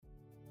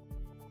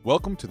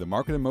Welcome to the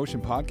Market in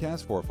Motion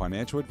podcast for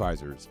financial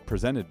advisors,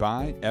 presented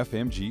by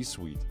FMG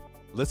Suite.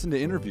 Listen to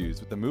interviews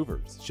with the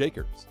movers,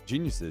 shakers,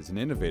 geniuses, and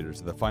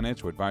innovators of the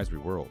financial advisory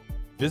world.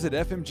 Visit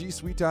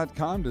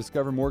fmgsuite.com to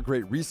discover more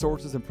great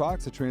resources and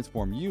products to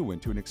transform you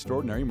into an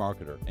extraordinary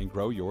marketer and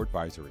grow your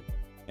advisory.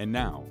 And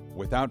now,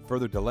 without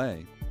further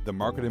delay, the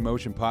Market in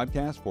Motion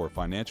podcast for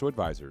financial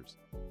advisors.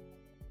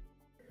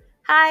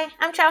 Hi,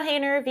 I'm Chow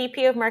Hainer,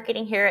 VP of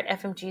Marketing here at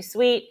FMG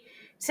Suite.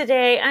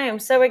 Today, I am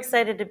so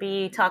excited to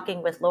be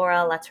talking with Laura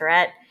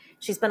Latourette.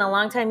 She's been a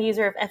longtime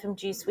user of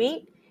FMG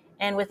Suite,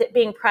 and with it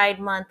being Pride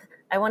Month,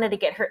 I wanted to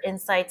get her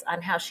insights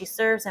on how she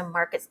serves and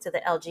markets to the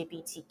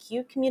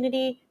LGBTQ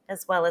community,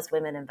 as well as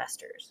women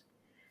investors.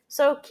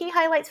 So key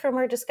highlights from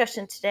our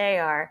discussion today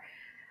are,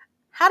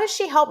 how does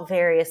she help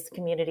various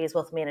communities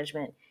with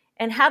management?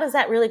 And how does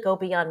that really go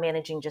beyond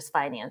managing just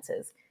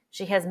finances?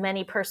 She has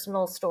many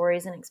personal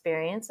stories and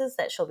experiences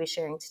that she'll be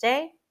sharing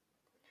today.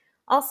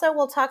 Also,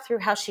 we'll talk through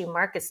how she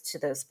markets to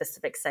those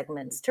specific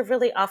segments to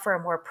really offer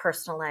a more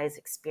personalized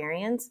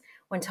experience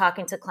when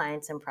talking to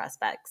clients and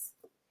prospects.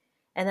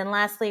 And then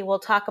lastly, we'll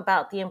talk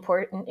about the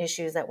important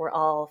issues that we're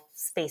all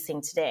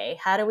facing today.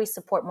 How do we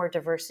support more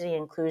diversity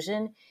and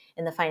inclusion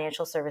in the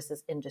financial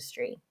services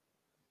industry?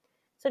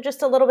 So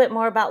just a little bit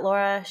more about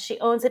Laura. She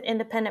owns an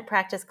independent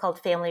practice called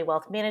Family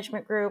Wealth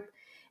Management Group.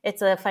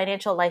 It's a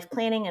financial life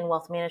planning and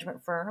wealth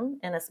management firm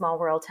in a small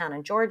rural town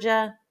in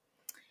Georgia.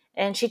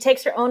 And she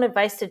takes her own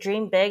advice to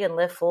dream big and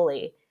live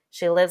fully.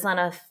 She lives on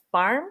a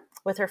farm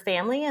with her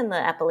family in the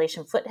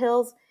Appalachian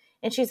foothills,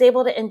 and she's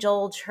able to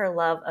indulge her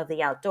love of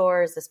the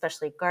outdoors,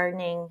 especially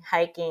gardening,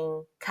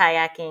 hiking,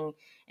 kayaking,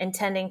 and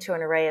tending to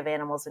an array of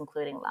animals,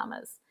 including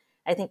llamas.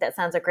 I think that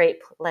sounds like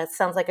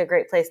a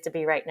great place to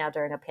be right now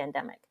during a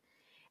pandemic.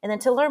 And then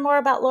to learn more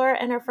about Laura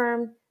and her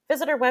firm,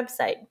 visit her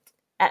website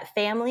at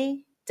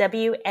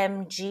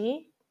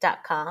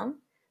familywmg.com.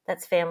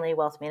 That's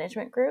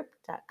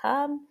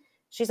familywealthmanagementgroup.com.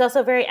 She's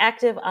also very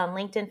active on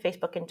LinkedIn,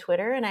 Facebook, and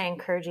Twitter, and I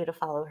encourage you to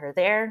follow her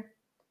there.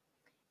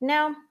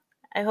 Now,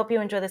 I hope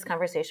you enjoy this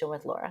conversation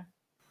with Laura.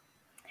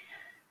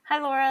 Hi,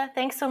 Laura.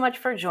 Thanks so much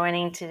for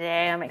joining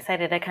today. I'm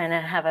excited to kind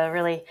of have a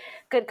really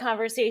good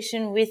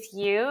conversation with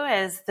you,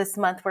 as this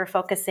month we're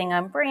focusing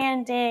on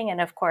branding.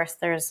 And of course,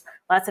 there's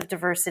lots of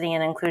diversity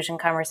and inclusion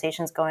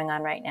conversations going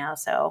on right now.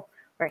 So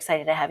we're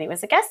excited to have you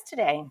as a guest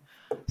today.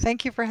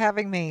 Thank you for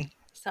having me.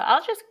 So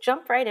I'll just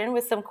jump right in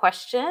with some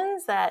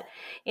questions that,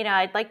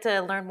 I'd like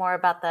to learn more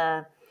about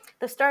the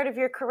start of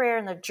your career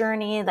and the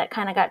journey that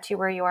kind of got you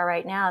where you are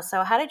right now.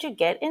 So how did you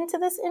get into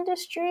this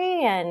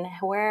industry, and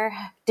where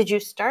did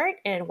you start,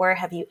 and where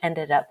have you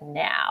ended up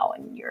now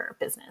in your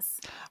business?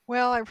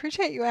 Well, I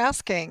appreciate you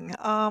asking.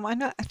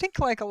 I think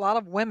like a lot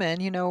of women,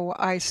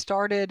 I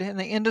started in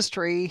the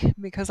industry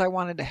because I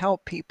wanted to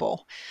help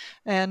people.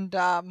 And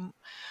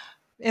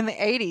in the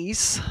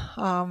 80s,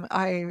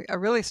 I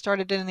really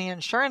started in the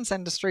insurance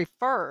industry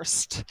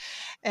first.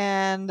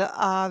 And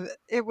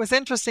it was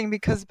interesting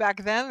because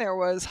back then there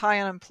was high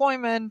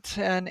unemployment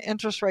and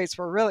interest rates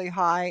were really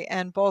high.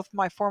 And both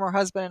my former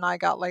husband and I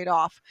got laid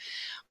off.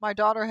 My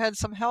daughter had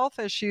some health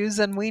issues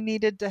and we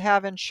needed to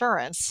have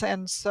insurance.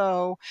 And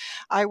so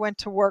I went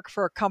to work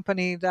for a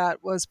company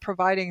that was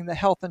providing the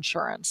health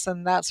insurance.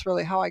 And that's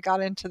really how I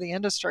got into the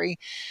industry.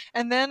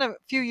 And then a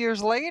few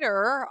years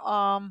later,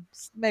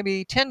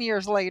 maybe 10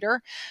 years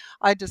later,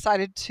 I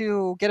decided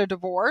to get a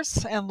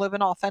divorce and live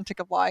an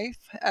authentic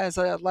life as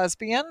a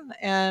lesbian.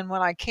 And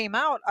when I came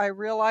out, I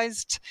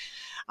realized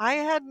I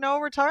had no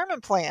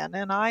retirement plan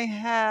and I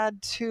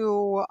had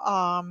to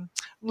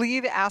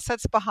leave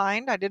assets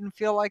behind. I didn't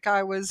feel like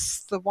I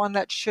was the one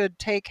that should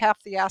take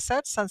half the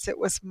assets since it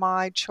was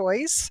my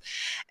choice,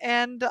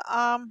 and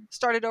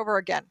started over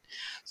again.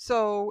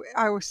 So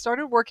I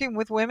started working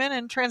with women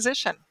in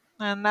transition.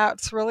 And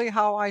that's really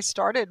how I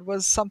started,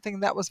 was something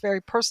that was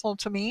very personal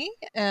to me,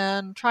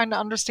 and trying to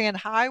understand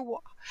how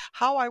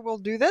I will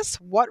do this,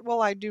 what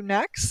will I do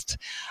next,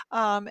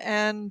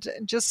 and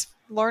just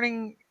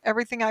learning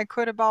everything I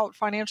could about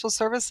financial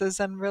services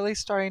and really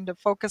starting to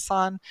focus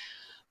on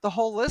the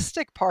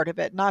holistic part of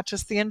it, not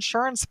just the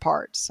insurance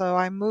part. So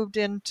I moved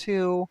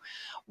into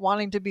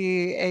wanting to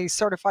be a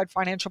certified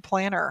financial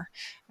planner.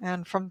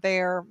 And from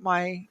there,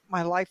 my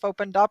life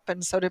opened up,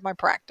 and so did my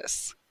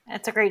practice.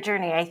 It's a great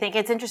journey. I think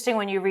it's interesting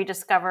when you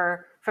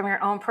rediscover from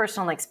your own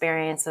personal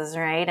experiences,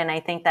 right? And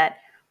I think that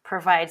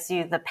provides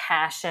you the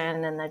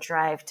passion and the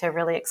drive to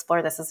really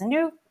explore this as a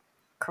new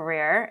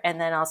career,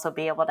 and then also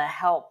be able to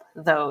help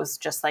those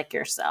just like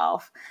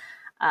yourself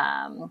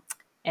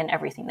in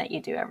everything that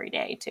you do every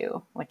day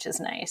too, which is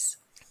nice.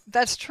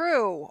 That's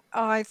true.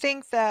 I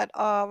think that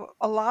a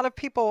lot of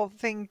people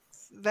think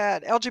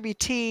that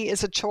LGBT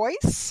is a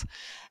choice.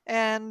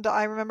 And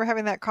I remember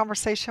having that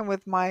conversation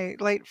with my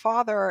late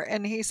father,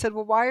 and he said,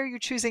 well, why are you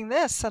choosing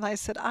this? And I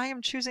said, I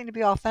am choosing to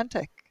be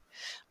authentic.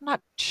 I'm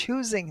not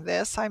choosing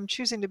this. I'm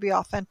choosing to be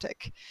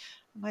authentic.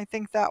 And I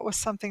think that was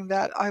something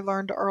that I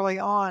learned early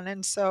on.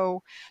 And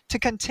so to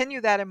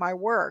continue that in my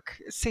work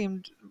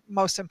seemed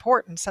most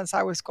important since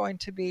I was going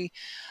to be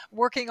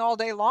working all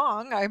day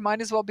long. I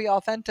might as well be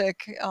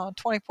authentic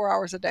 24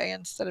 hours a day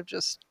instead of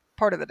just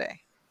part of the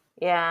day.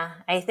 Yeah,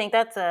 I think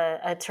that's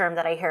a term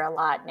that I hear a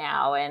lot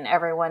now, and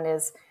everyone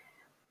is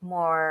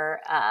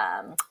more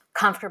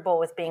comfortable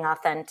with being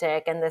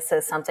authentic. And this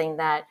is something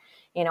that,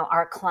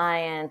 our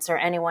clients or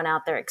anyone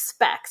out there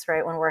expects,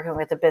 right? When working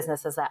with a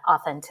business is that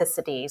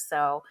authenticity.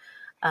 So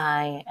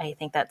I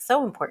think that's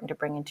so important to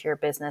bring into your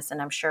business.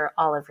 And I'm sure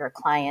all of your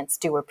clients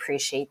do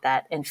appreciate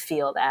that and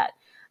feel that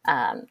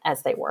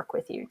as they work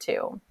with you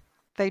too.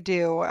 They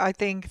do. I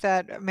think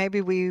that maybe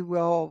we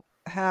will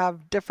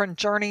have different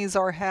journeys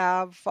or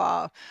have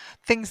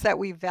things that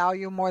we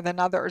value more than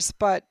others,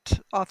 but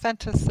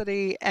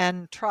authenticity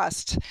and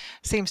trust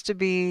seems to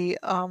be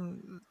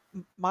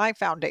my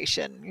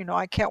foundation.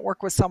 I can't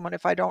work with someone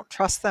if I don't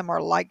trust them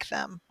or like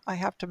them. I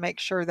have to make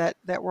sure that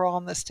we're all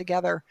in this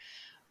together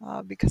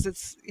because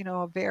it's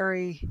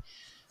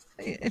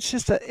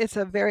it's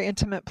a very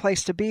intimate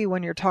place to be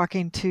when you're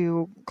talking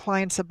to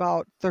clients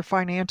about their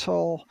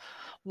financial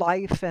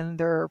life and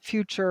their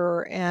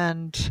future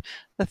and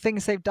the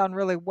things they've done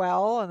really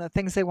well and the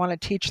things they want to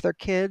teach their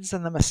kids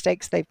and the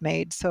mistakes they've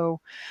made.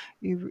 So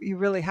you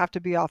really have to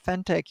be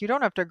authentic. You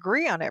don't have to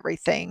agree on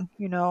everything.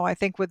 I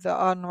think with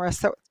the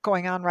unrest that's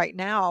going on right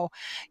now,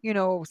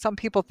 some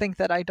people think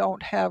that I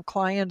don't have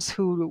clients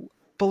who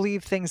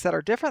believe things that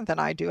are different than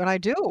I do, and I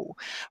do,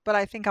 but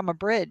I think I'm a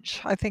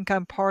bridge. I think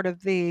I'm part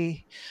of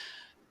the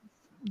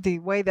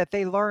way that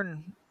they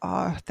learn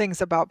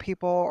things about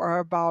people or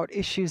about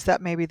issues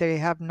that maybe they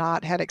have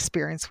not had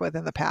experience with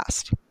in the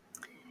past.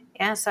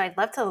 Yeah, so I'd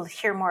love to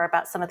hear more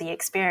about some of the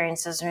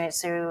experiences. Right?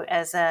 So,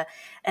 as an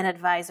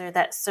advisor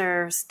that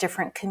serves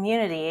different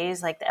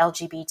communities like the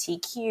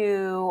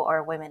LGBTQ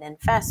or women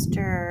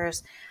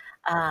investors,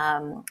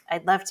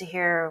 I'd love to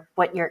hear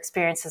what your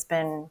experience has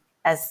been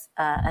as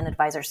an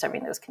advisor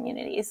serving those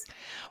communities.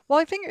 Well,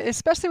 I think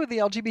especially with the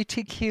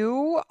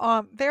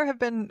LGBTQ, there have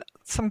been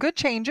some good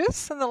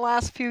changes in the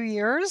last few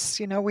years.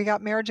 We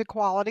got marriage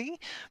equality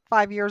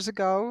 5 years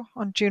ago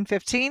on June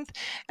 15th,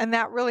 and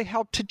that really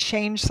helped to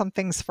change some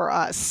things for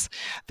us.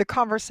 The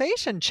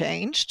conversation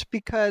changed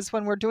because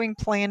when we're doing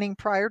planning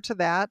prior to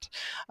that,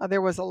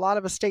 there was a lot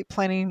of estate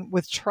planning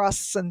with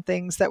trusts and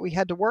things that we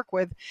had to work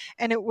with,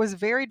 and it was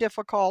very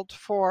difficult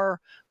for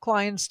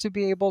clients to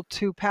be able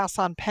to pass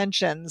on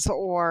pensions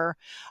or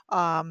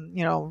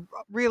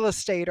real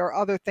estate or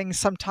other things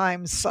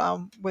sometimes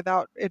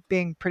without it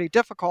being pretty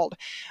difficult.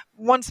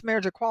 Once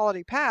marriage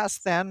equality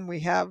passed, then we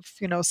have,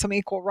 some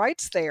equal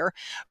rights there.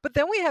 But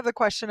then we have the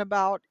question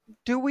about,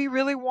 do we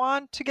really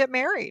want to get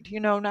married?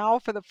 Now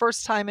for the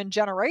first time in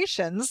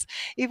generations,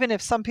 even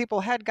if some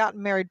people had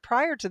gotten married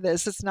prior to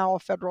this, it's now a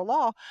federal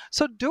law.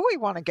 So do we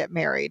want to get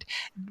married?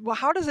 Well,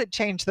 how does it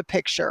change the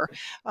picture?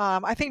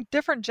 I think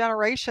different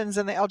generations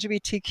in the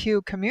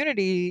LGBTQ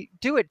community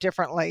do it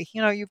differently.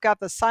 You've got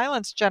the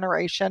silence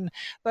generation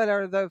that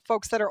are the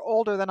folks that are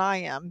older than I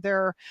am.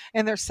 They're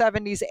in their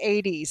 70s,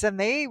 80s, and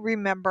they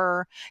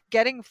remember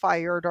getting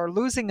fired or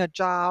losing a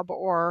job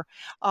or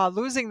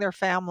losing their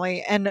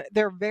family, and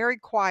they're very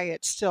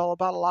quiet still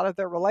about a lot of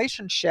their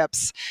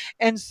relationships,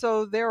 and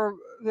so they're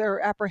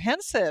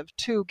apprehensive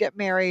to get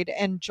married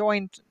and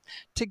join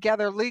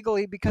together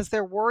legally because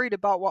they're worried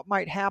about what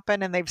might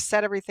happen, and they've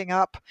set everything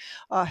up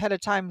ahead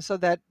of time so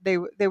that they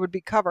would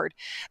be covered.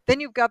 Then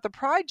you've got the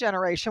Pride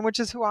generation, which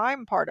is who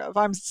I'm part of.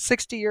 I'm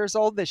 60 years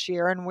old this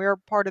year, and we're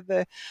part of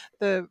the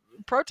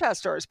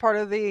protesters, part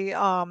of the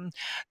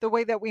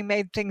way that we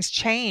made things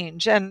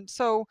change. And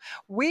so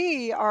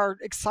we are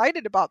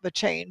excited about the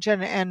change,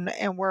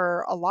 and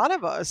we're a lot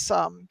of us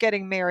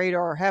getting married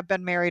or have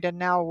been married, and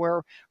now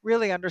we're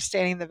really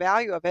understanding the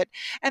value of it.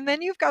 And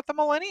then you've got the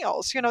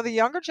millennials. The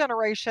younger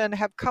generation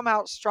have come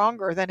out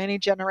stronger than any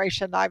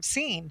generation I've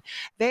seen.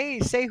 They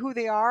say who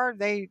they are.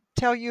 They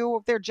tell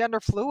you they're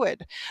gender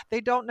fluid. They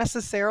don't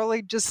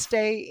necessarily just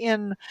stay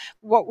in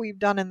what we've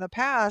done in the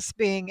past,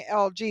 being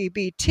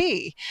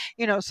LGBT.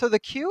 So the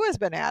Q has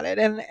been added,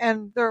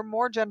 and they're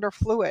more gender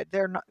fluid.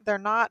 They're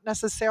not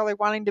necessarily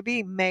wanting to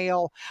be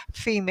male,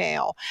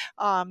 female.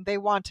 They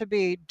want to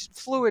be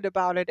fluid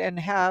about it and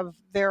have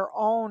their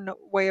own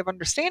way of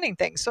understanding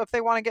things. So if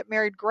they want to get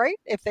married, great.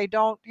 If they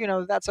don't,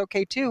 that's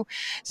okay too.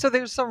 So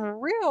there's some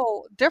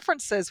real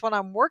differences when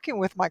I'm working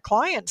with my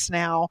clients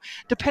now,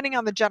 depending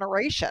on the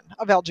generation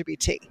of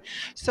LGBT.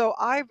 So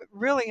I've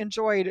really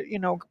enjoyed,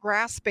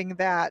 grasping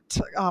that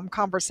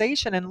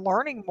conversation and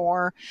learning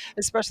more,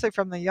 especially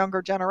from the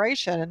younger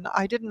generation. And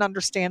I didn't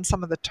understand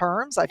some of the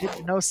terms. I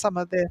didn't know some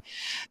of the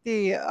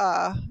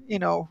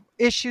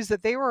issues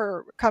that they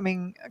were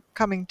coming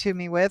to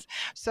me with.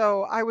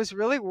 So I was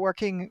really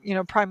working,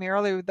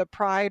 primarily with the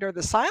pride or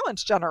the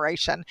silence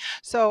generation.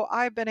 So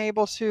I've been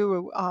able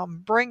to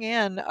bring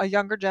in a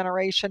younger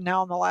generation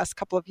now in the last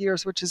couple of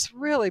years, which has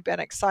really been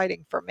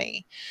exciting for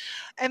me.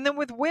 And then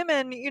with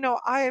women,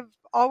 I've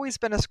always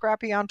been a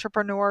scrappy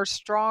entrepreneur,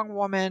 strong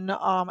woman,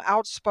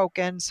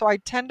 outspoken. So I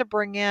tend to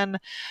bring in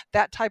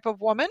that type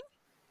of woman.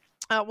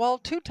 Well,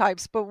 two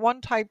types, but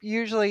one type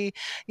usually,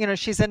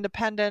 she's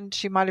independent.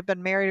 She might have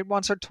been married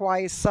once or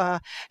twice.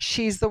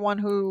 She's the one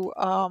who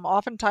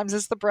oftentimes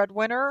is the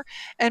breadwinner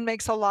and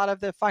makes a lot of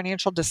the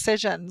financial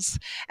decisions.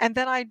 And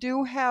then I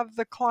do have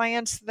the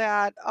clients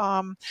that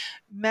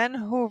men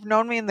who've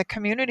known me in the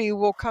community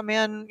will come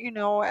in,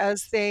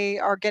 as they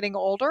are getting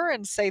older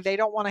and say they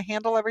don't want to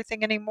handle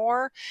everything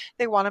anymore.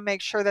 They want to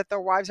make sure that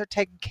their wives are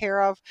taken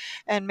care of.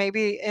 And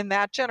maybe in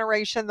that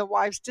generation, the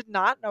wives did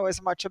not know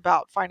as much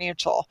about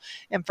financial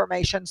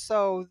information.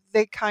 So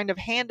they kind of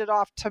hand it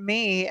off to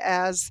me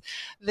as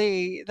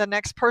the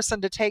next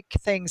person to take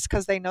things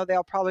because they know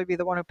they'll probably be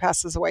the one who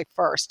passes away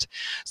first.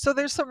 So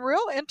there's some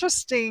real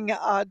interesting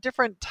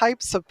different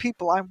types of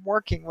people I'm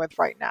working with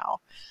right now.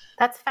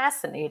 That's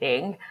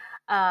fascinating.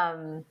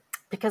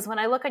 Because when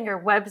I look on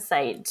your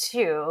website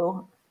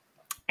too,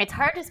 it's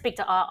hard to speak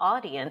to all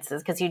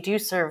audiences because you do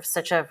serve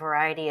such a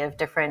variety of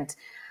different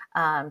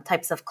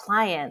types of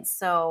clients.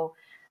 So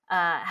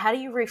how do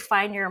you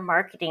refine your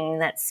marketing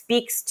that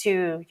speaks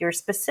to your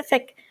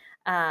specific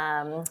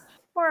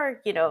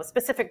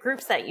specific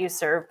groups that you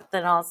serve, but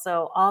then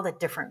also all the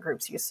different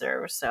groups you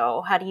serve?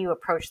 So how do you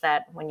approach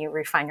that when you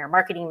refine your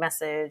marketing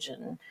message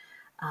and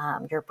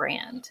your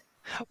brand?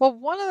 Well,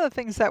 one of the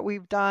things that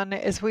we've done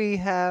is we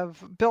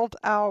have built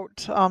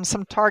out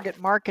some target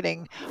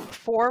marketing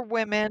for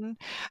women,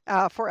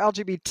 for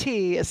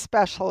LGBT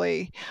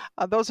especially.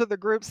 Those are the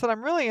groups that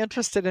I'm really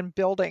interested in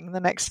building the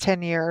next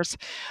 10 years.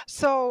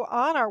 So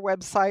on our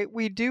website,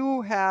 we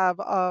do have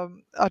a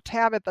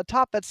tab at the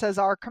top that says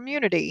our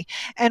community.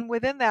 And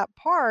within that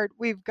part,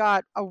 we've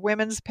got a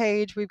women's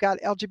page, we've got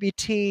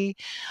LGBT,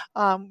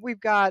 we've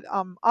got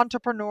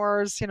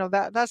entrepreneurs,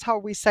 that's how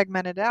we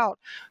segment it out.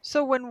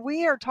 So when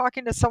we are talking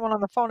to someone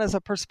on the phone as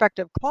a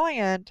prospective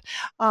client,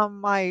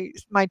 my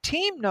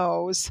team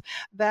knows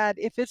that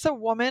if it's a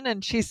woman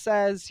and she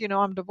says,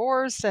 I'm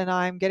divorced and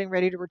I'm getting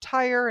ready to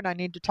retire and I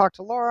need to talk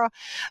to Laura,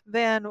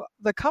 then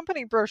the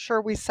company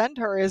brochure we send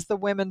her is the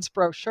women's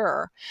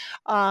brochure.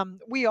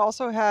 We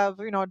also have,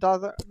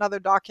 another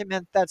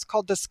document that's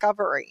called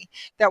Discovery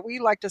that we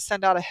like to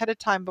send out ahead of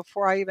time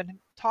before I even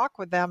talk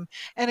with them.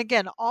 And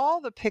again,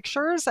 all the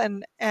pictures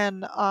and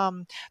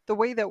the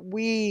way that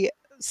we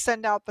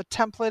send out the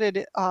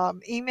templated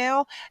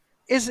email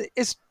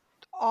is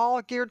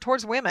all geared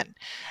towards women.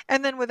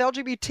 And then with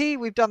LGBT,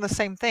 we've done the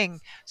same thing,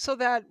 so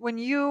that when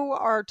you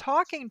are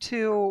talking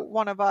to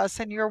one of us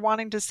and you're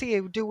wanting to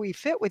see, do we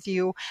fit with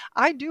you,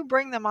 I do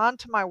bring them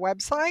onto my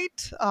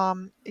website.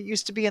 It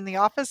used to be in the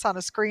office on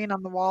a screen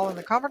on the wall in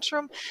the conference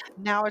room.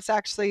 Now it's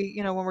actually,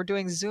 when we're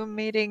doing Zoom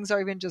meetings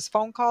or even just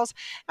phone calls,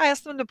 I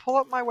ask them to pull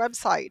up my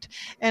website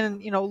and,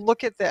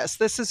 look at this.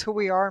 This is who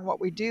we are and what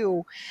we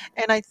do.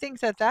 And I think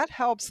that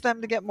helps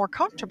them to get more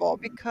comfortable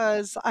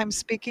because I'm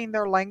speaking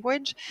their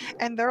language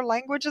and their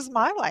language is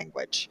my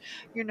language,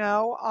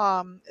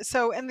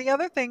 So, and the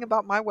other thing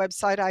about my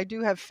website, I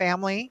do have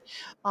family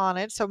on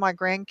it. So my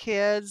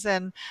grandkids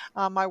and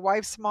my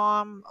wife's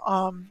mom,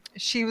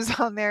 she was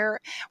on there.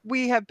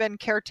 We have been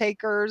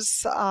caretakers.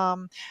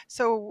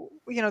 So,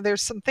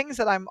 there's some things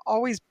that I'm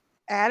always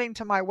adding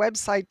to my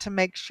website to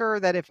make sure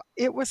that if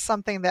it was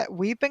something that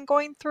we've been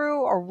going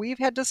through or we've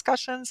had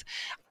discussions,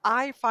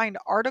 I find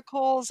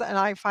articles and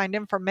I find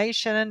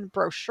information,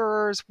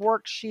 brochures,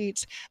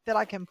 worksheets that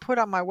I can put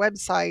on my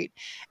website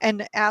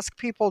and ask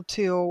people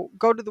to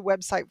go to the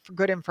website for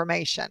good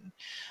information.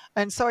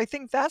 And so I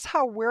think that's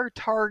how we're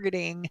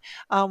targeting.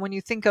 When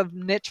you think of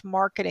niche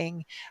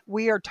marketing,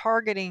 we are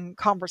targeting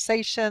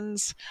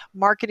conversations,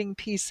 marketing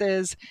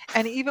pieces,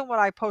 and even what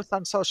I post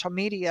on social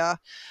media.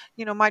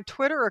 My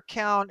Twitter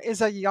account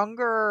is a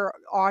younger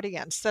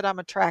audience that I'm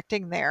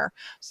attracting there.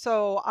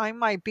 So I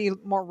might be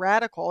more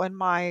radical in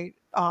my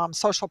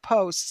social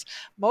posts.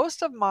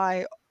 Most of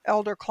my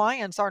elder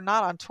clients are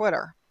not on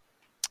Twitter.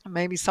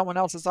 Maybe someone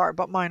else's are,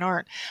 but mine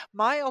aren't.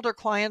 My elder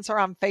clients are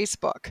on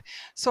Facebook.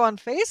 So on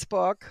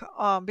Facebook,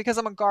 because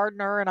I'm a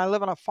gardener and I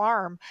live on a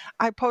farm,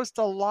 I post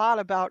a lot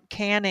about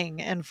canning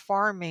and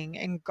farming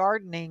and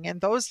gardening and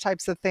those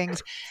types of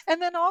things.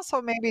 And then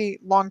also maybe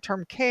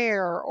long-term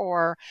care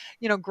or,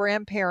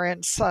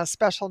 grandparents,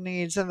 special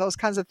needs and those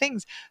kinds of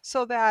things.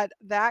 So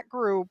that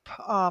group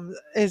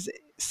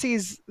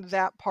sees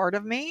that part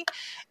of me.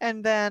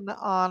 And then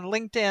on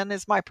LinkedIn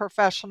is my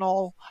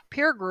professional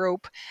peer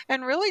group.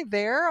 And really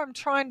there, I'm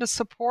trying to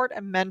support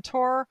and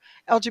mentor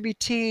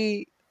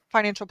LGBT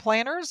financial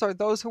planners or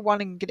those who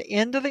want to get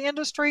into the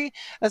industry,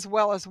 as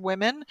well as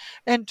women,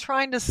 and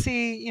trying to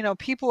see,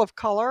 people of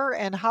color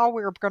and how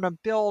we're going to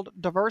build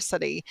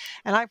diversity.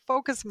 And I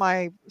focus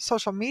my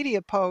social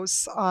media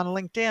posts on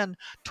LinkedIn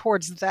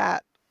towards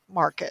that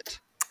market.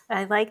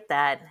 I like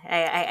that.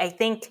 I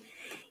think,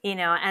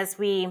 as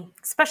we,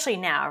 especially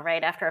now,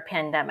 right after a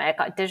pandemic,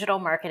 digital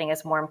marketing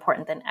is more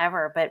important than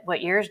ever. But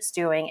what you're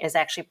doing is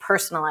actually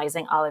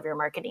personalizing all of your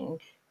marketing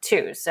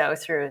too. So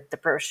through the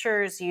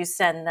brochures you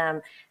send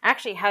them,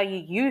 actually how you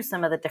use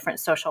some of the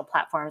different social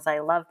platforms. I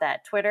love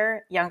that.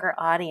 Twitter, younger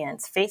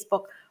audience.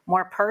 Facebook,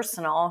 more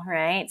personal,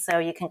 right? So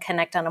you can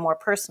connect on a more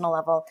personal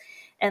level.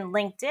 And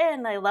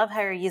LinkedIn, I love how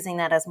you're using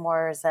that as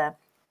more as a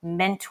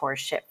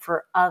mentorship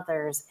for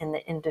others in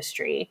the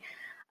industry.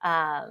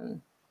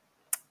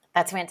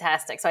 That's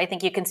fantastic. So I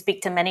think you can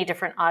speak to many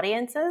different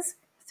audiences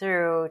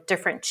through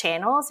different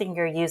channels, and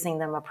you're using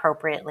them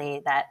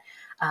appropriately that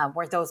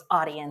where those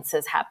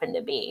audiences happen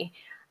to be.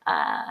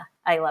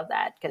 I love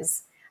that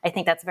because I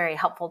think that's very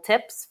helpful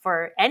tips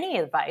for any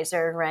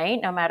advisor, right?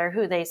 No matter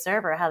who they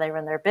serve or how they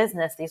run their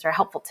business, these are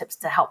helpful tips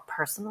to help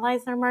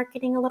personalize their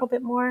marketing a little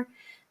bit more.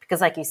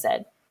 Because like you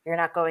said, you're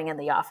not going in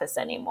the office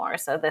anymore.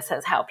 So this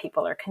is how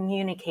people are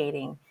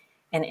communicating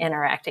and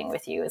interacting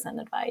with you as an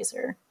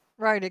advisor.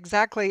 Right,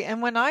 exactly.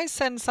 And when I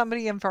send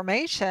somebody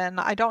information,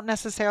 I don't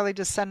necessarily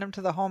just send them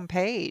to the home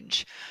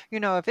page.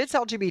 If it's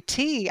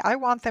LGBT, I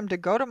want them to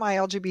go to my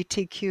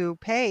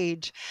LGBTQ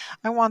page.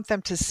 I want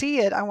them to see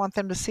it. I want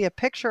them to see a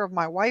picture of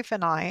my wife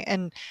and I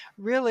and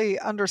really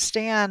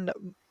understand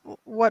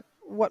what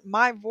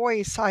my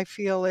voice I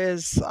feel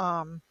is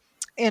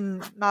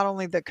in not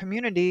only the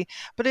community,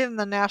 but in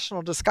the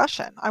national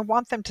discussion. I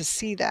want them to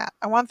see that.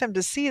 I want them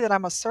to see that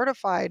I'm a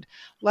certified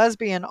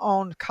lesbian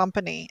owned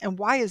company. And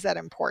why is that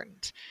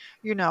important?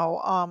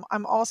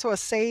 I'm also a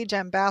SAGE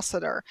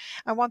ambassador.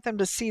 I want them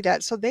to see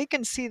that so they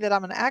can see that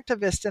I'm an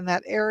activist in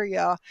that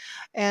area.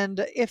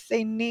 And if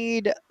they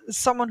need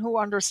someone who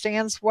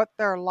understands what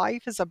their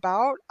life is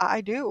about,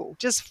 I do,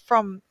 just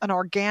from an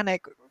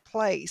organic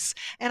place,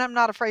 and I'm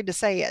not afraid to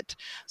say it.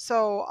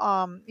 So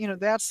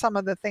that's some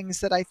of the things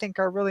that I think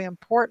are really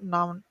important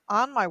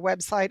on my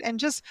website, and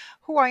just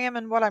who I am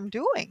and what I'm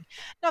doing.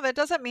 Now, that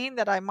doesn't mean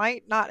that I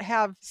might not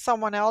have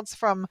someone else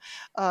from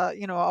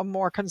a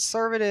more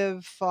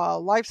conservative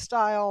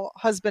lifestyle,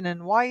 husband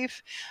and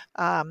wife.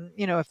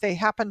 If they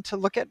happen to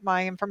look at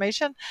my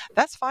information,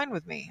 that's fine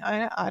with me.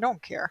 I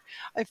don't care.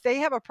 If they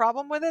have a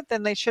problem with it,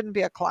 then they shouldn't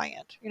be a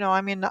client.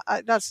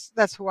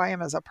 That's who I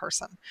am as a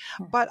person.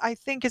 But I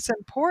think it's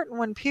important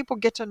when people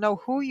get to know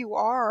who you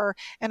are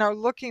and are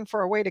looking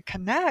for a way to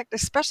connect,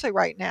 especially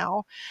right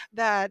now,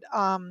 that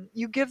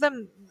you give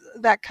them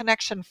that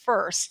connection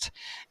first.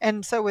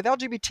 And so with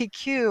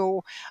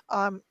LGBTQ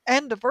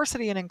and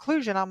diversity and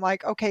inclusion, I'm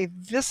like, okay,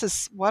 this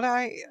is what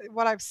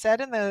I've said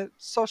in the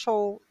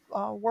social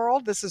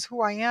world. This is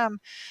who I am.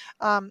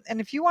 And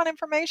if you want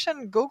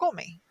information, Google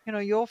me.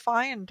 You'll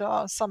find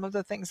some of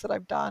the things that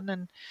I've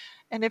done.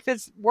 And if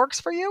it works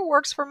for you,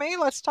 works for me,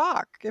 let's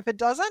talk. If it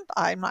doesn't,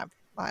 I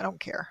don't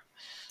care.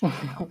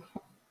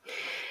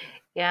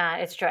 Yeah,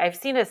 it's true. I've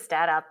seen a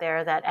stat out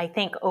there that I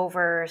think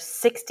over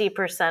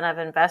 60% of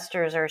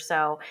investors or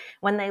so,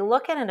 when they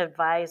look at an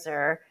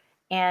advisor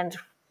and,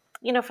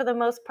 for the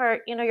most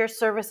part, your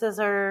services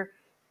are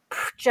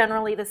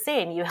generally the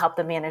same. You help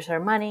them manage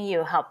their money,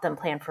 you help them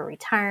plan for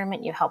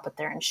retirement, you help with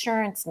their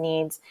insurance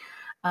needs.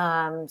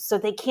 So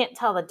they can't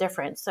tell the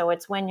difference. So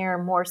it's when you're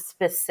more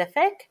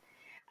specific,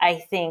 I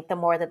think the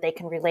more that they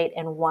can relate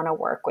and want to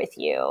work with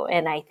you.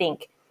 And I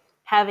think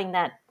having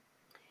that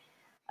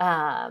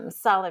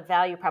solid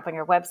value prop on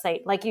your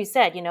website, like you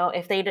said,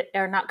 if they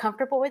are not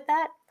comfortable with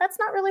that, that's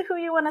not really who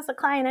you want as a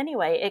client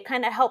anyway. It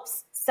kind of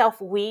helps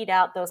self-weed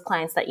out those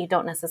clients that you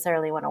don't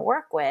necessarily want to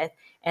work with.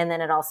 And then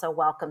it also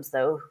welcomes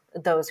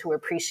those who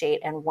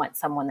appreciate and want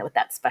someone with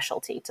that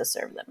specialty to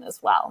serve them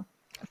as well.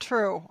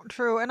 True.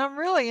 And I'm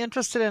really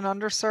interested in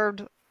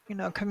underserved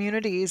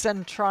communities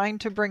and trying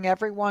to bring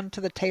everyone to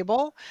the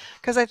table,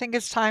 because I think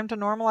it's time to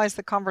normalize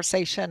the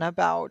conversation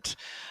about,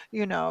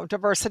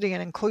 diversity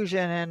and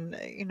inclusion.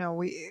 And,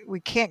 we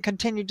can't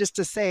continue just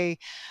to say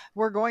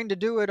we're going to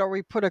do it, or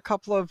we put a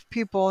couple of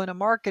people in a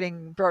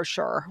marketing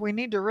brochure. We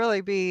need to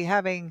really be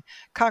having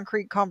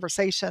concrete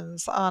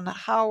conversations on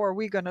how are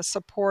we going to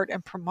support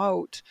and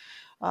promote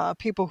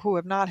people who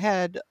have not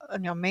had,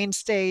 main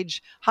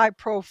stage, high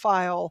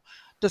profile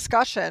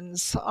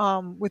discussions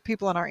with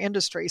people in our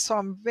industry. So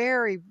I'm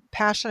very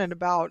passionate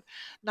about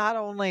not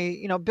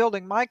only,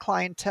 building my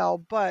clientele,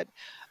 but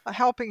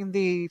helping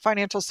the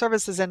financial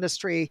services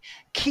industry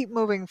keep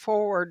moving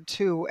forward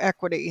to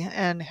equity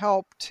and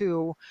help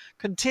to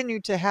continue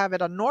to have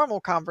it a normal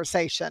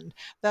conversation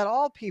that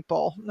all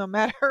people, no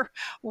matter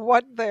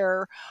what if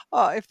they're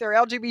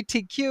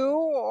LGBTQ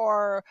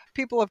or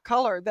people of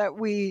color, that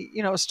we,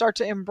 start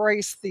to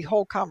embrace the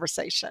whole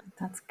conversation.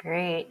 That's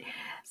great.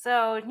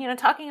 So,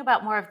 talking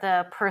about more of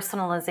the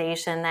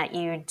personalization that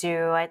you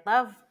do, I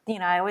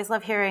always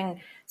love hearing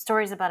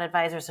stories about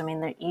advisors. I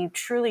mean, that you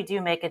truly do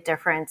make a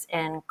difference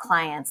in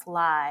clients'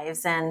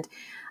 lives. And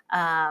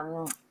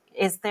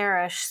is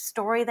there a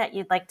story that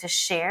you'd like to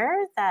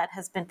share that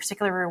has been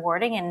particularly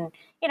rewarding, and,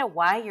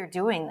 why you're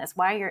doing this,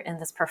 why you're in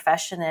this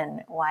profession,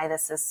 and why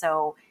this is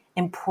so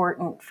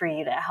important for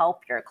you to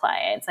help your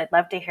clients? I'd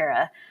love to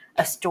hear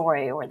a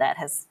story where that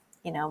has,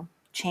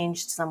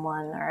 changed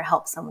someone or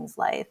helped someone's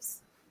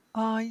lives?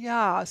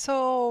 Yeah.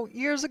 So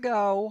years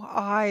ago,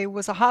 I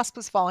was a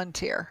hospice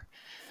volunteer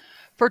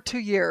for 2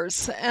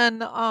 years,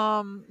 and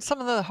some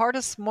of the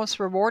hardest, most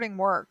rewarding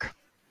work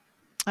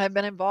I've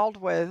been involved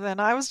with.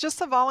 And I was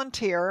just a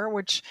volunteer,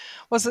 which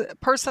was a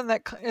person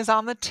that is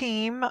on the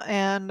team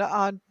and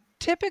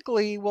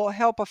typically will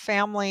help a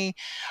family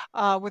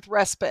with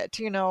respite,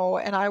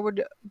 and I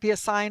would be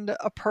assigned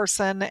a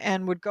person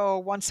and would go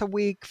once a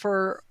week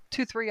for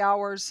 2-3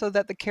 hours so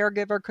that the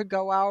caregiver could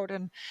go out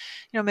and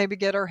maybe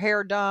get her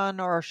hair done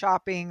or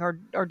shopping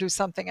or do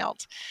something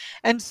else.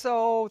 And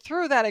so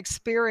through that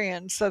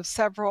experience of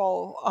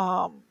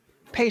several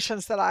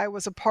patients that I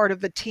was a part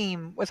of the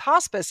team with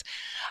hospice,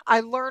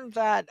 I learned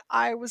that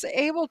I was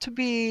able to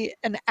be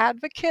an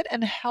advocate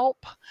and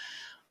help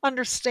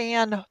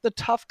understand the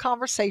tough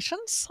conversations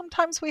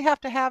sometimes we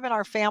have to have in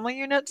our family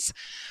units.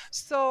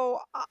 So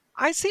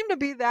I seem to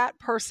be that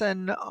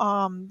person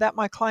that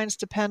my clients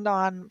depend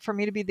on for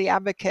me to be the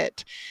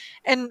advocate.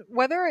 And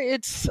whether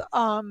it's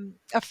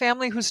a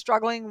family who's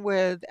struggling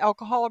with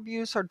alcohol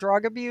abuse or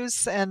drug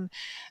abuse, and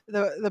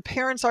the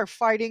parents are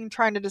fighting,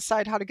 trying to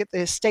decide how to get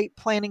the estate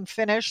planning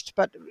finished,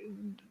 but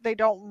they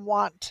don't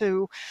want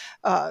to,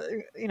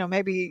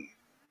 maybe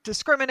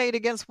discriminate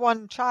against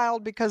one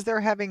child because they're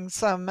having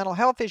some mental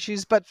health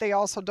issues, but they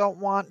also don't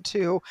want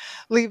to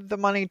leave the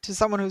money to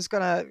someone who's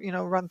going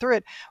to, run through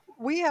it.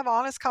 We have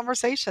honest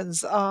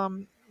conversations,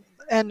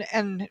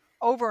 and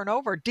over and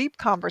over, deep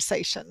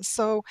conversations.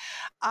 So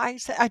I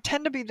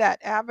tend to be that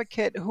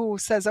advocate who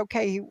says,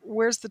 okay,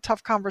 where's the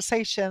tough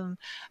conversation?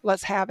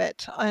 Let's have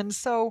it. And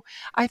so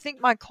I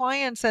think my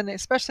clients, and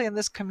especially in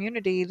this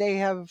community, they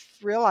have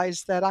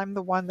realized that I'm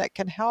the one that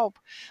can help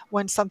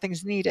when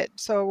something's needed.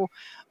 So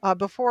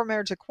before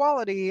Marriage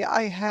Equality,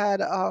 I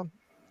had a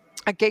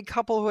gay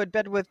couple who had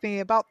been with me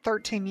about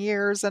 13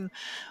 years, and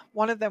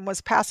one of them was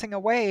passing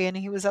away, and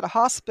he was at a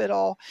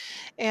hospital,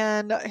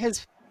 and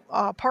his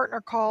partner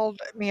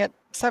called me at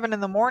 7 in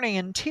the morning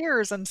in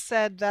tears and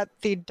said that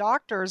the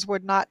doctors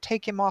would not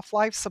take him off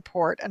life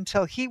support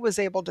until he was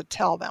able to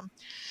tell them.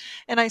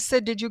 And I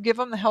said, did you give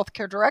him the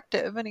healthcare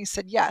directive? And he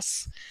said,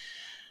 yes.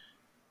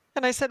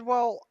 And I said,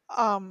 well,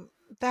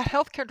 that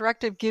healthcare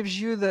directive gives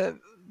you the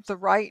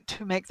right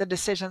to make the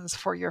decisions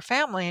for your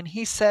family. And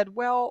he said,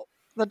 well,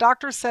 the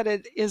doctor said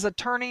it is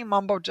attorney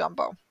mumbo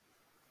jumbo.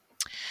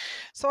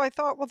 So I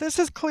thought, well, this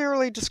is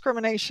clearly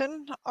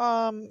discrimination.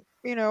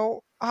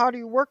 How do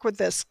you work with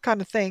this kind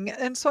of thing?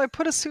 And so I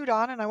put a suit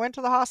on and I went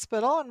to the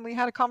hospital and we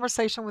had a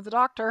conversation with the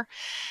doctor.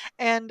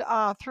 And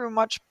through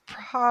much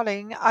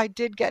prodding, I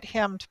did get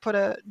him to put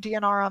a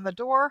DNR on the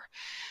door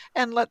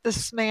and let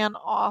this man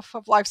off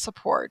of life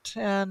support.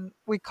 And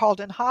we called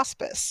in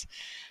hospice.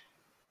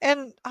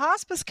 And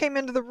hospice came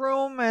into the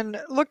room and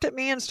looked at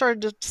me and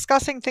started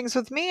discussing things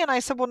with me. And I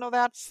said, well, no,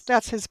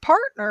 that's his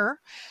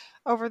partner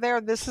over there.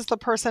 This is the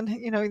person,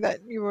 that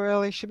you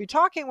really should be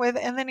talking with.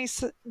 And then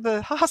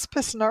the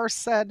hospice nurse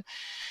said,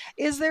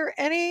 is there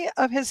any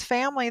of his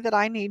family that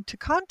I need to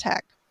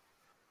contact?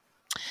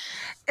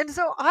 And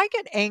so I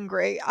get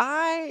angry.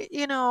 I,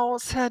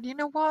 said, you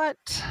know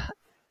what?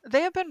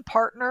 They have been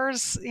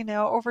partners,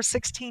 over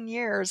 16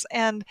 years,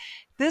 and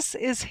this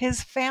is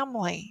his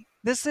family.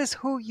 This is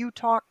who you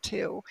talk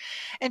to.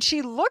 And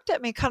she looked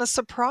at me kind of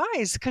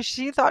surprised because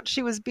she thought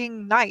she was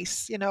being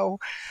nice,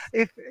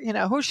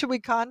 who should we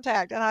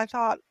contact? And I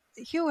thought,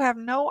 you have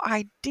no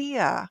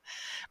idea.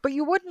 But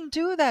you wouldn't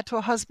do that to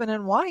a husband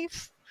and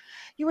wife.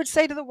 You would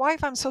say to the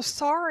wife, I'm so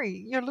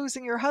sorry you're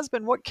losing your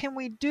husband. What can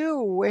we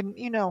do? And,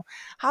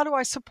 how do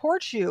I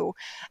support you?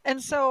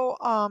 And so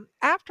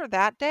after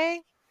that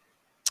day,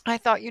 I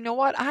thought, you know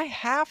what? I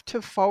have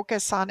to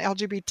focus on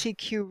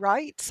LGBTQ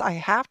rights. I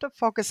have to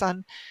focus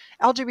on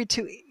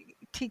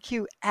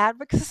LGBTQ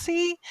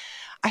advocacy.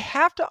 I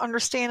have to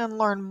understand and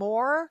learn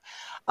more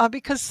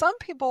because some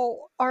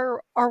people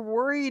are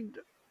worried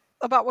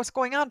about what's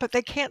going on, but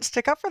they can't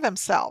stick up for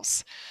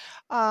themselves.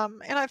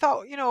 And I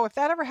thought, if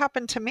that ever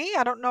happened to me,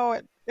 I don't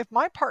know if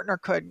my partner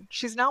could.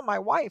 She's now my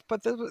wife,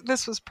 but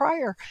this was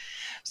prior.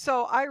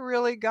 So I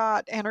really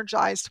got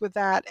energized with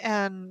that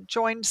and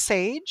joined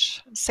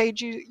SAGE.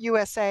 SAGE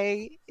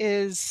USA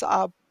is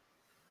an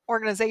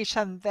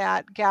organization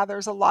that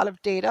gathers a lot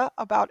of data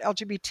about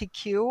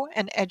LGBTQ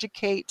and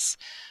educates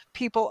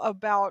people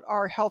about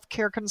our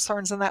healthcare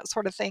concerns and that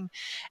sort of thing,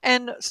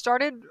 and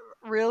started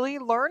really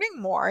learning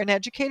more and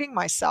educating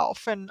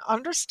myself and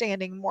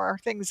understanding more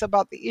things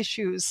about the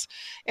issues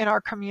in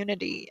our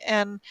community,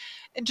 and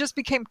just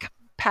became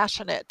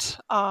passionate.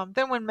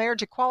 Then when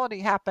marriage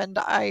equality happened,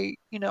 I,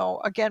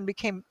 again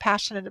became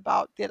passionate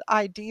about the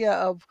idea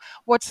of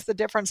what's the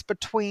difference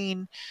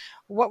between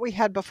what we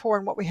had before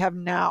and what we have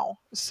now.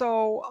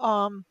 So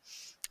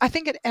I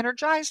think it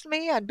energized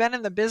me. I'd been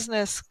in the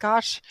business,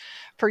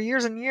 for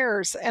years and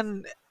years,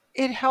 and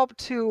it helped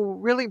to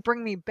really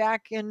bring me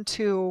back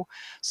into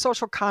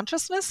social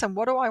consciousness and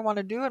what do I want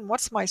to do and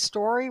what's my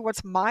story,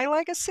 what's my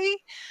legacy,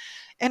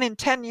 and in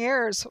 10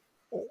 years,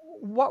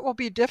 what will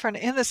be different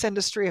in this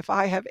industry if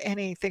I have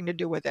anything to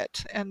do with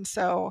it. And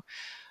so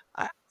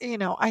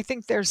I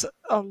think there's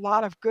a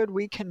lot of good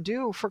we can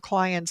do for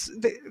clients.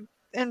 The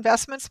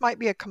investments might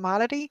be a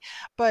commodity,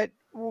 but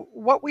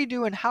what we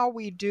do and how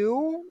we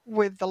do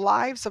with the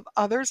lives of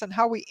others and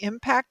how we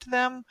impact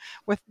them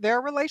with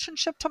their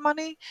relationship to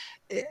money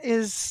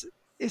is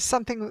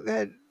something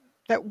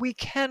that we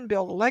can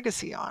build a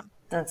legacy on.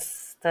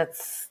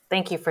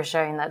 Thank you for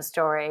sharing that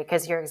story,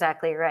 because you're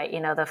exactly right.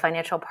 The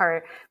financial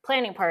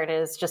planning part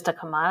is just a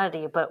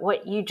commodity, but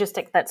what you just,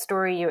 that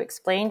story you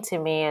explained to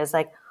me is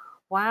like,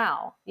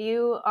 wow,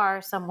 you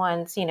are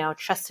someone's,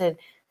 trusted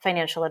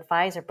financial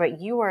advisor, but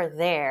you are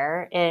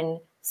there in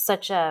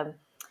such a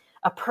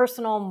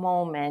personal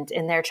moment,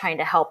 and they're trying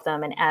to help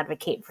them and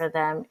advocate for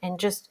them and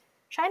just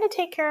trying to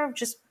take care of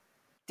just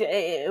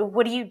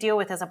what do you deal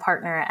with as a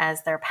partner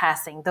as they're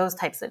passing, those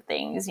types of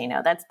things.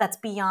 That's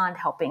beyond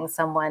helping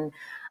someone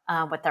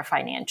with their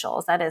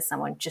financials. That is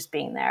someone just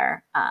being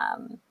there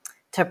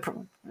to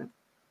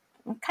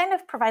kind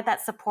of provide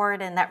that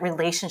support and that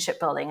relationship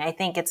building. I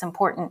think it's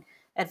important.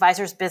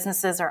 Advisors'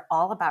 businesses are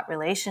all about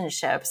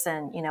relationships,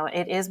 and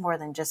it is more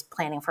than just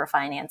planning for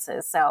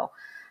finances. So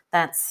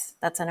that's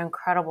an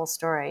incredible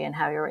story, and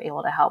how you were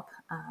able to help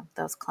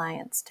those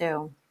clients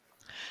too.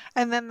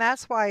 And then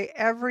that's why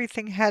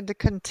everything had to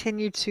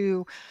continue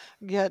to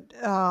get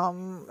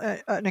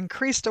an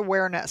increased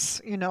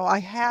awareness. I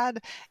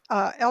had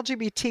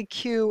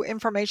LGBTQ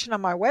information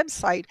on my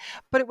website,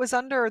 but it was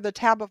under the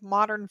tab of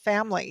modern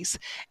families.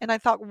 And I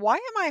thought, why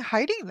am I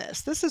hiding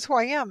this? This is who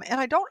I am. And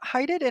I don't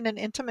hide it in an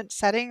intimate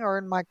setting or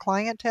in my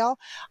clientele.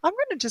 I'm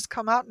going to just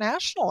come out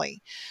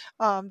nationally.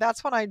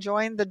 That's when I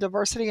joined the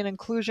Diversity and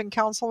Inclusion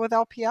Council with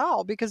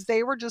LPL, because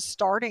they were just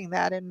starting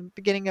that in the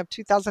beginning of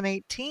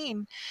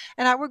 2018.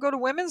 And I would go to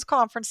women's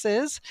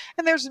conferences,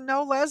 and there's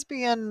no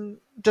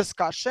lesbian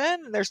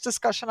discussion. There's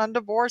discussion on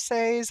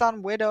divorcees,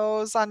 on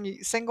widows, on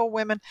single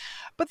women,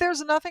 but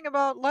there's nothing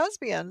about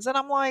lesbians. And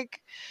I'm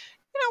like,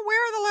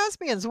 where are the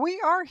lesbians? We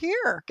are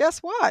here. Guess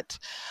what?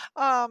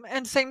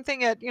 And same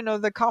thing at,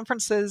 the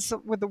conferences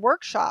with the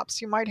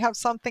workshops. You might have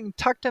something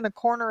tucked in a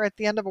corner at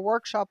the end of a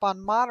workshop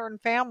on modern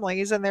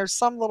families, and there's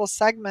some little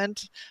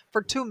segment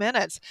for 2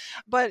 minutes,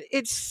 but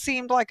it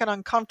seemed like an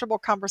uncomfortable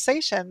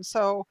conversation.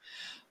 So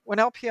when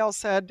LPL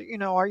said,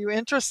 are you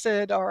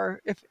interested,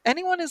 or if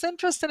anyone is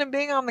interested in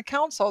being on the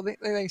council,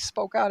 they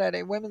spoke out at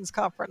a women's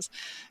conference.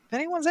 If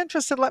anyone's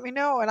interested, let me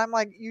know. And I'm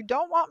like, you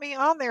don't want me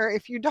on there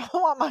if you don't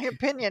want my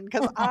opinion,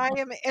 because I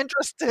am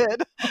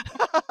interested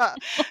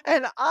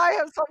and I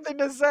have something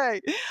to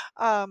say.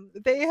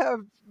 They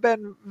have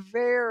been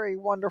very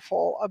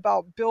wonderful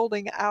about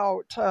building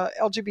out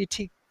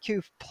LGBTQ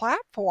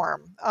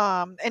platform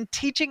and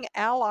teaching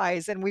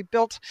allies, and we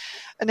built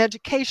an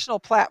educational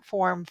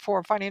platform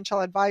for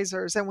financial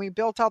advisors, and we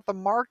built out the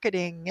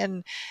marketing,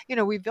 and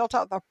we built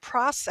out the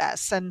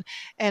process and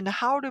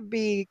how to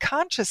be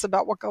conscious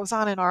about what goes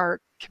on in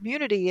our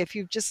community if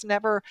you've just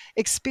never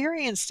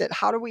experienced it.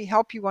 How do we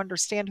help you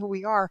understand who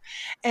we are?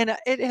 And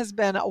it has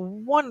been a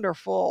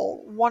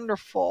wonderful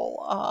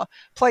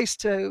place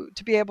to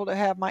be able to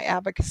have my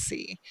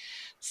advocacy.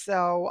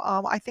 So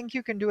I think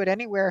you can do it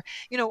anywhere.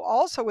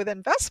 Also with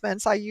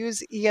investments, I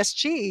use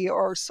ESG,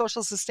 or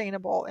social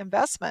sustainable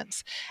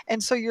investments.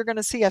 And so you're going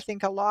to see, I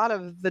think, a lot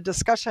of the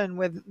discussion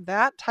with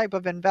that type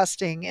of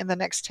investing in the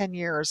next 10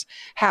 years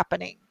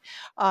happening.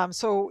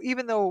 So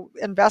even though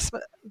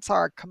investments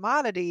are a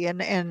commodity,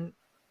 and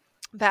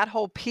that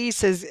whole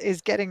piece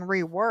is getting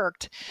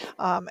reworked.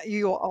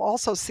 You'll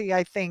also see,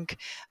 I think,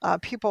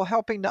 people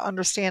helping to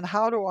understand,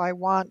 how do I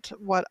want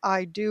what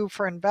I do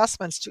for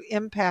investments to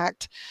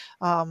impact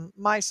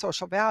my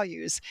social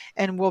values?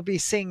 And we'll be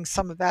seeing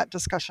some of that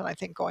discussion, I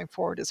think, going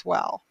forward as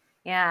well.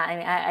 Yeah, I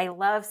mean, I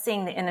love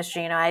seeing the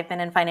industry. I've been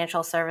in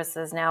financial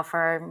services now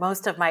for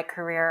most of my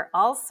career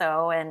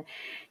also. And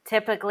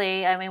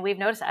typically, we've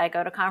noticed, I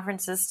go to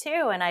conferences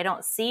too, and I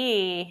don't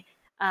see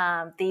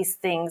these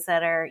things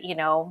that are,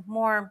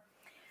 more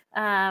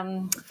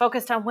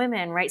focused on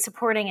women, right?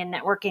 Supporting and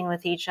networking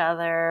with each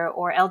other,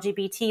 or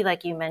LGBT,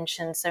 like you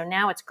mentioned. So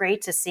now it's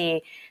great to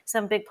see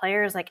some big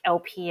players like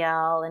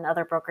LPL and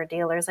other broker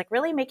dealers, like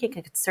really making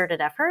a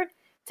concerted effort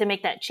to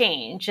make that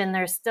change. And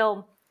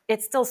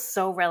it's still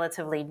so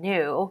relatively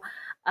new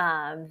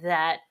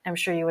that I'm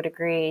sure you would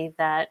agree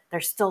that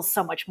there's still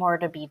so much more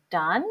to be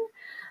done.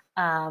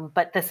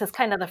 But this is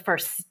kind of the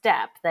first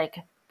step, like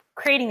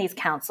creating these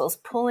councils,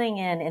 pulling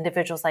in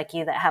individuals like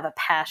you that have a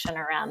passion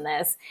around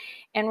this.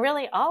 And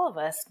really, all of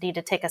us need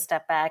to take a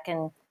step back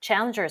and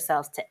challenge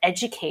ourselves to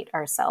educate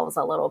ourselves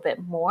a little bit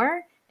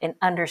more and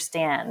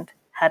understand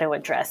how to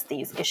address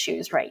these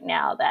issues right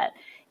now that,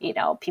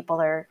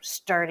 people are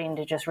starting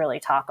to just really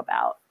talk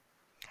about.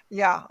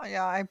 Yeah,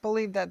 yeah, I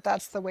believe that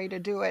that's the way to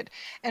do it.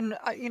 And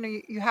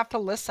you have to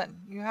listen.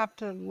 You have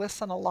to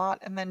listen a lot,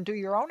 and then do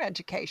your own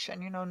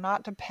education.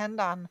 Not depend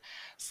on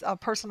a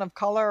person of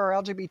color or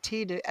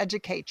LGBT to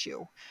educate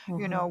you.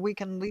 Hmm. We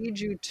can lead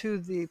you to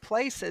the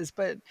places,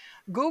 but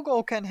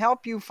Google can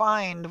help you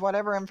find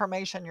whatever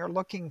information you're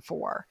looking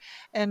for.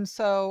 And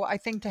so I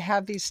think to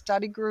have these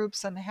study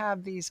groups and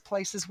have these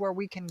places where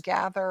we can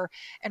gather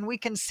and we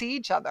can see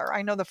each other.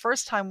 I know the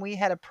first time we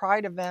had a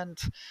Pride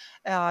event,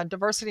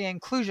 diversity and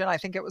inclusion, I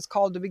think it was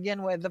called, to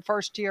begin with. The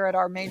first year at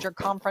our major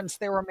conference,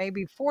 there were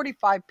maybe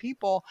 45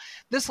 people.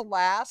 This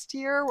last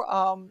year,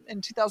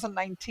 in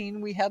 2019,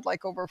 we had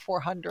like over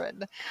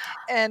 400.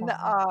 And,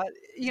 Wow.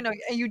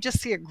 and you just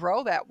see it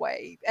grow that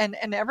way. And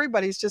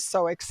everybody's just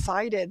so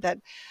excited that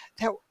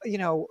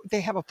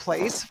they have a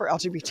place for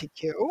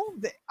LGBTQ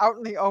out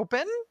in the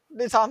open.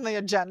 It's on the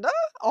agenda.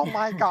 Oh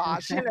my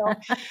gosh,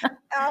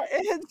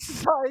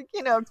 it's like,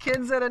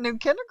 kids at a new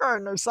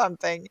kindergarten or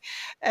something.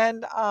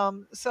 And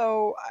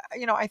so,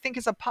 I think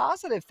it's a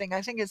positive thing.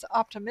 I think it's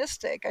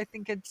optimistic. I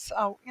think it's,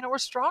 we're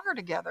stronger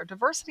together.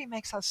 Diversity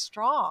makes us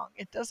strong.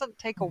 It doesn't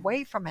take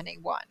away from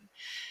anyone.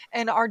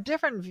 And our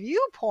different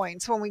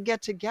viewpoints when we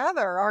get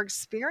together, our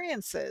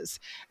experiences,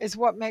 is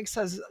what makes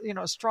us,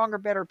 stronger,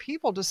 better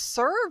people to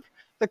serve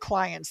the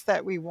clients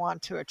that we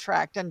want to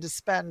attract and to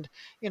spend,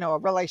 a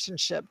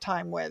relationship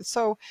time with.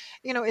 So,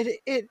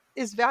 it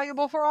is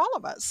valuable for all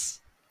of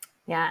us.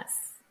 Yes,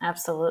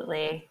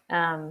 absolutely.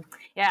 Yeah,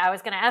 I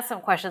was going to ask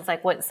some questions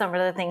like what some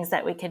of the things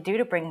that we could do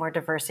to bring more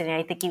diversity.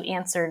 I think you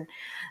answered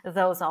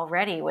those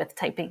already with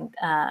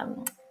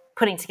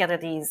putting together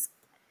these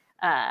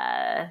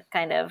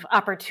kind of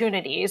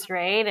opportunities,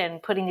 right?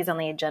 And putting these on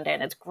the agenda,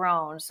 and it's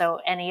grown. So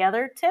any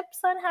other tips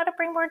on how to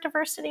bring more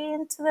diversity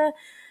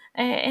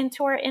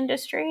into our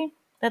industry?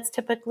 That's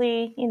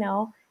typically,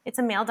 it's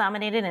a male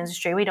dominated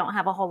industry. We don't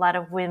have a whole lot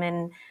of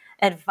women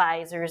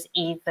advisors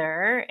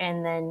either.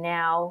 And then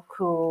now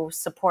who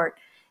support,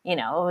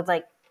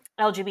 like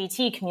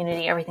LGBT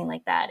community, everything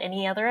like that.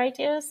 Any other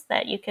ideas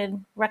that you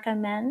could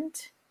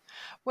recommend?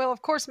 Well,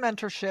 of course,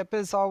 mentorship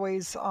is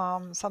always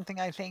something.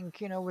 I think,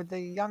 with the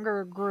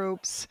younger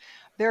groups,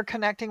 they're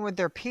connecting with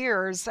their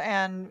peers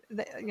and,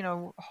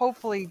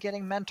 hopefully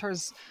getting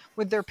mentors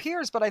with their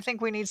peers. But I think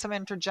we need some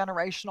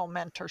intergenerational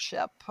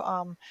mentorship,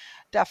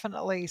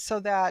 definitely, so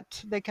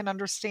that they can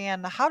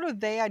understand how do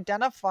they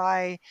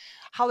identify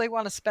how they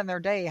want to spend their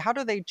day? How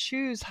do they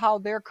choose how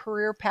their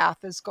career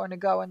path is going to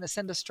go in this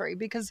industry?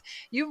 Because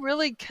you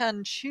really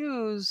can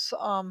choose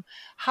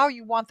how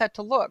you want that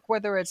to look,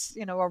 whether it's,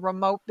 a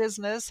remote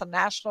business, a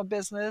national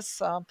business,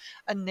 a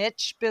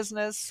niche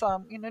business,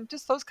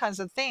 just those kinds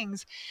of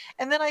things.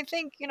 And then I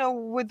think,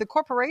 with the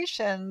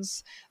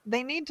corporations,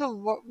 they need to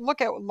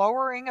look at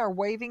lowering or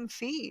waiving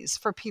fees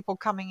for people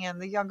coming in,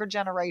 the younger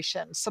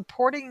generation,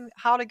 supporting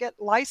how to get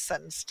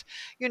licensed.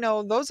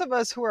 Those of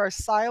us who are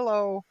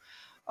silo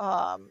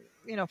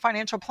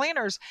financial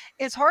planners,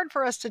 it's hard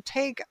for us to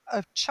take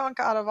a chunk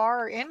out of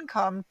our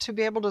income to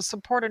be able to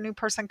support a new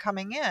person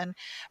coming in,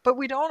 but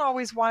we don't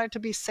always want it to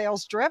be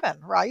sales driven,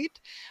 right?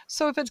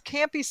 So if it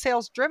can't be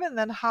sales driven,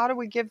 then how do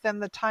we give them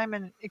the time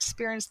and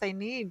experience they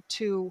need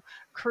to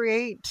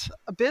create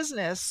a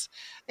business?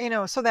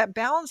 So that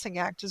balancing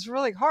act is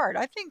really hard.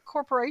 I think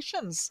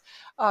corporations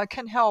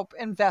can help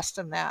invest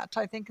in that.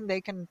 I think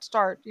they can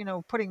start,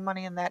 putting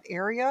money in that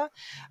area,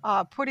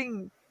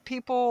 putting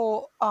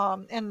people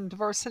in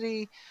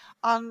diversity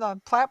on the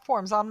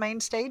platforms, on main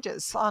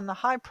stages, on the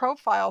high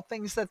profile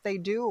things that they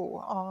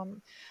do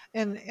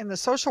in the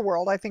social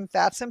world. I think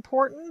that's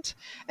important.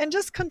 And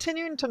just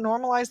continuing to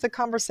normalize the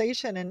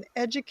conversation and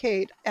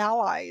educate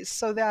allies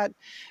so that,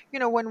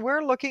 when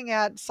we're looking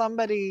at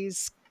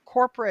somebody's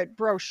corporate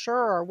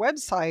brochure or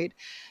website,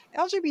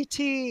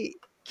 LGBTQ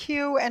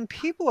and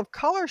people of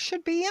color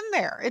should be in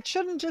there. It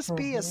shouldn't just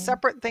be a Mm-hmm.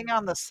 separate thing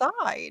on the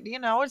side.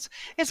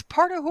 It's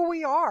part of who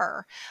we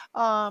are.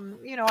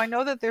 I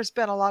know that there's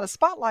been a lot of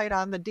spotlight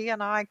on the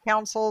D&I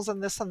councils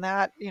and this and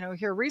that,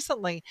 here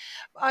recently.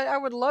 I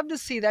would love to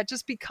see that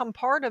just become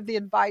part of the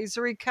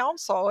advisory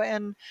council.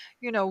 And,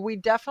 we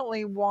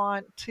definitely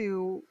want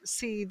to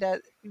see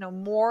that,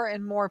 more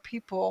and more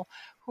people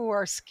who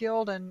are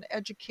skilled and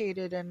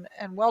educated and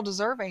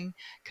well-deserving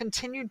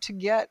continue to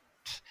get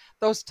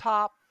those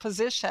top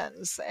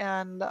positions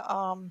and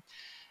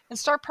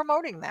start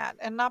promoting that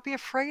and not be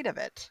afraid of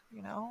it.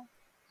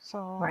 So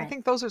I Right.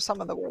 think those are some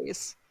of the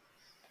ways.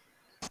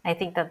 I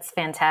think that's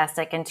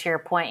fantastic. And to your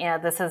point,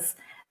 this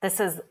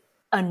is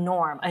a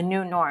norm, a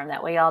new norm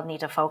that we all need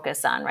to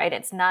focus on, right?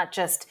 It's not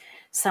just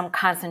some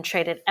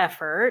concentrated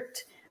effort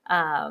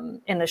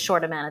in a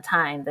short amount of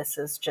time. This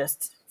is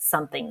just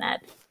something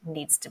that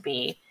needs to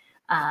be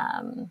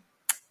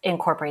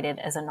incorporated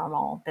as a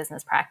normal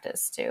business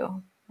practice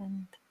too.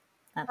 And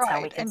that's how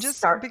we Right. can And just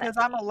start because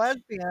things. I'm a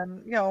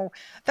lesbian,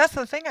 that's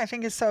the thing I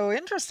think is so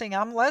interesting.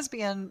 I'm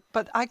lesbian,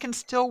 but I can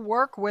still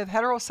work with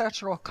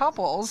heterosexual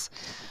couples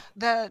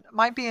that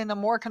might be in a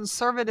more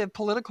conservative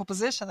political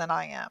position than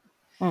I am.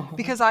 Mm-hmm.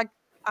 Because I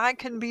I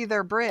can be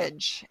their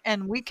bridge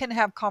and we can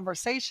have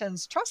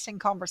conversations, trusting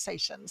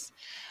conversations.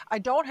 I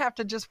don't have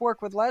to just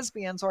work with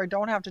lesbians, or I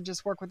don't have to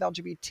just work with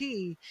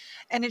LGBT.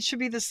 And it should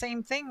be the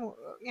same thing,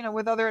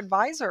 with other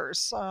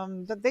advisors,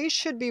 that they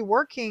should be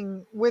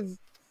working with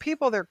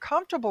people they're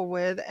comfortable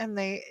with and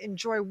they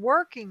enjoy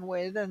working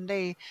with, and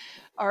they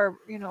are,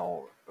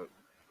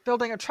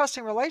 building a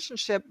trusting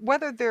relationship,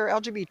 whether they're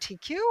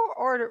LGBTQ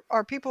or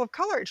are people of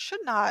color. It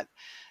should not,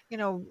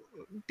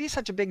 be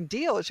such a big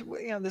deal. It should,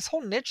 this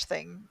whole niche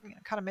thing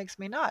kind of makes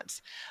me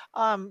nuts.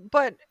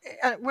 But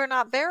we're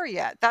not there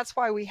yet. That's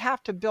why we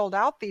have to build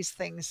out these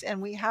things,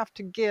 and we have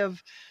to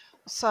give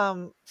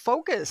some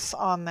focus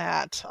on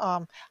that.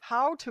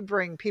 How to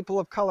bring people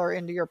of color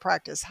into your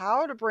practice,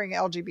 how to bring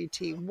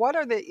LGBT, what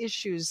are the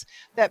issues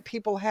that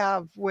people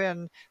have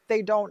when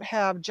they don't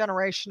have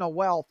generational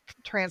wealth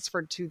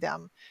transferred to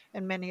them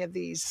in many of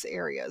these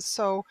areas.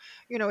 So,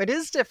 it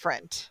is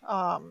different.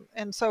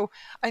 And so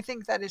I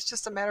think that it's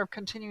just a matter of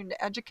continuing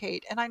to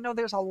educate. And I know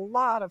there's a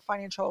lot of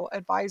financial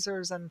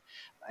advisors and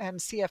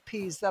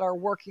CFPs that are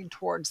working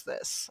towards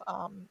this,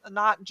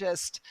 not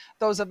just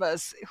those of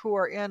us who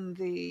are in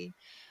the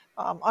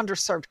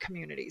underserved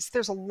communities.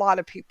 There's a lot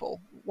of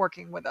people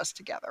working with us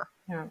together.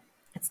 Yeah,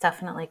 it's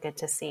definitely good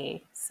to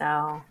see.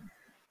 So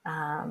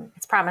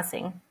it's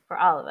promising for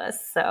all of us.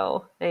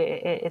 So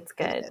it's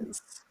good. It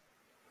is.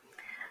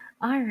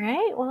 All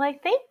right. Well, I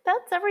think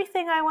that's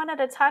everything I wanted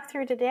to talk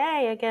through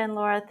today. Again,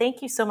 Laura,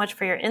 thank you so much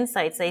for your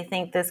insights. I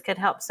think this could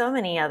help so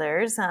many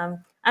others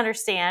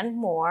understand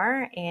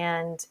more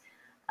and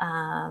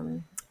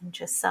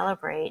just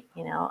celebrate,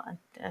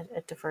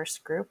 a diverse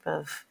group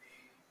of,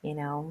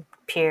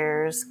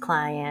 peers,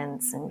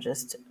 clients, and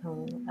just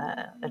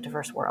a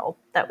diverse world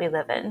that we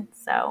live in.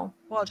 So,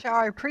 well, Chow,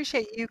 I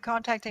appreciate you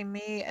contacting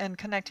me and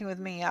connecting with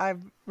me.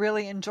 I've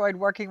really enjoyed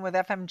working with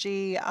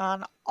FMG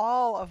on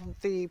all of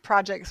the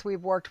projects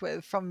we've worked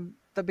with from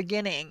the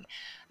beginning,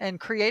 and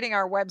creating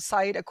our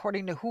website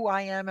according to who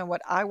I am and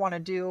what I want to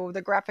do.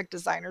 The graphic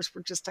designers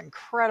were just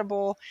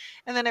incredible.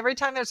 And then every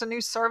time there's a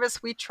new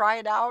service, we try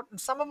it out.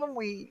 And some of them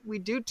we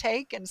do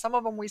take, and some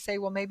of them we say,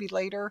 well, maybe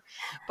later.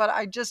 But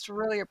I just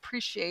really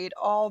appreciate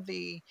all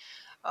the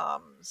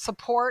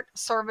support,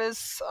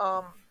 service,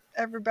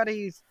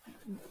 everybody's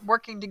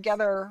working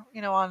together,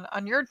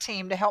 on your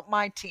team to help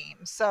my team.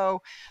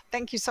 So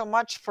thank you so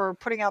much for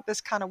putting out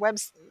this kind of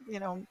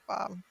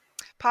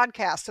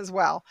podcast as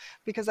well,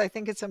 because I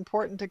think it's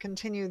important to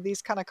continue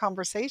these kind of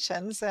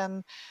conversations.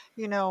 And,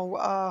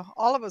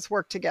 all of us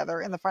work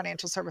together in the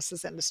financial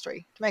services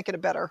industry to make it a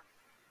better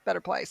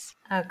place.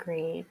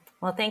 Agreed.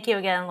 Well, thank you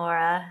again,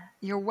 Laura.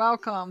 You're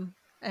welcome.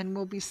 And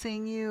we'll be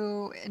seeing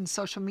you in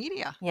social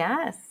media.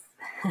 Yes.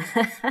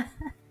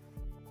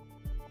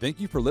 Thank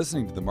you for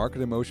listening to the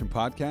Market in Motion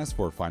podcast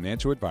for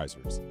financial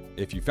advisors.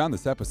 If you found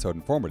this episode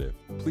informative,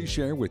 please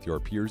share with your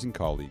peers and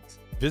colleagues.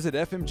 Visit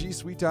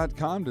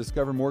fmgsuite.com to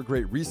discover more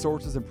great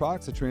resources and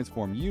products to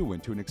transform you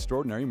into an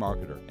extraordinary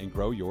marketer and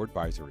grow your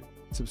advisory.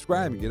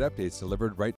 Subscribe and get updates delivered right